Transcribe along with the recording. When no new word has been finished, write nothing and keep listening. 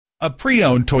A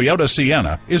pre-owned Toyota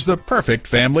Sienna is the perfect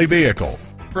family vehicle.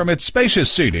 From its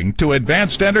spacious seating to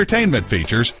advanced entertainment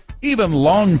features, even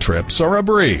long trips are a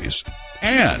breeze.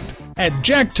 And at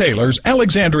Jack Taylor's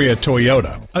Alexandria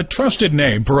Toyota, a trusted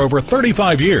name for over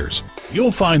 35 years,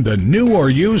 you'll find the new or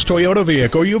used Toyota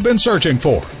vehicle you've been searching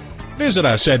for. Visit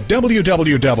us at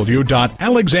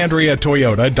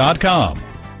www.alexandriatoyota.com.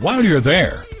 While you're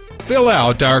there, fill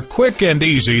out our quick and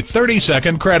easy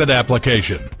 30-second credit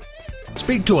application.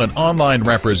 Speak to an online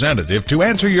representative to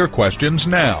answer your questions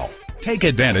now. Take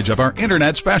advantage of our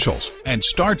internet specials and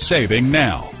start saving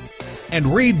now.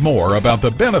 And read more about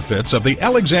the benefits of the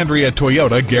Alexandria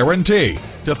Toyota Guarantee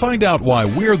to find out why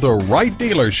we're the right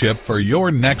dealership for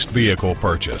your next vehicle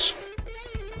purchase.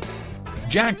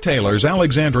 Jack Taylor's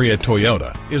Alexandria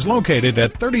Toyota is located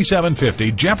at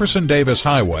 3750 Jefferson Davis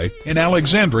Highway in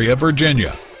Alexandria,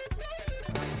 Virginia.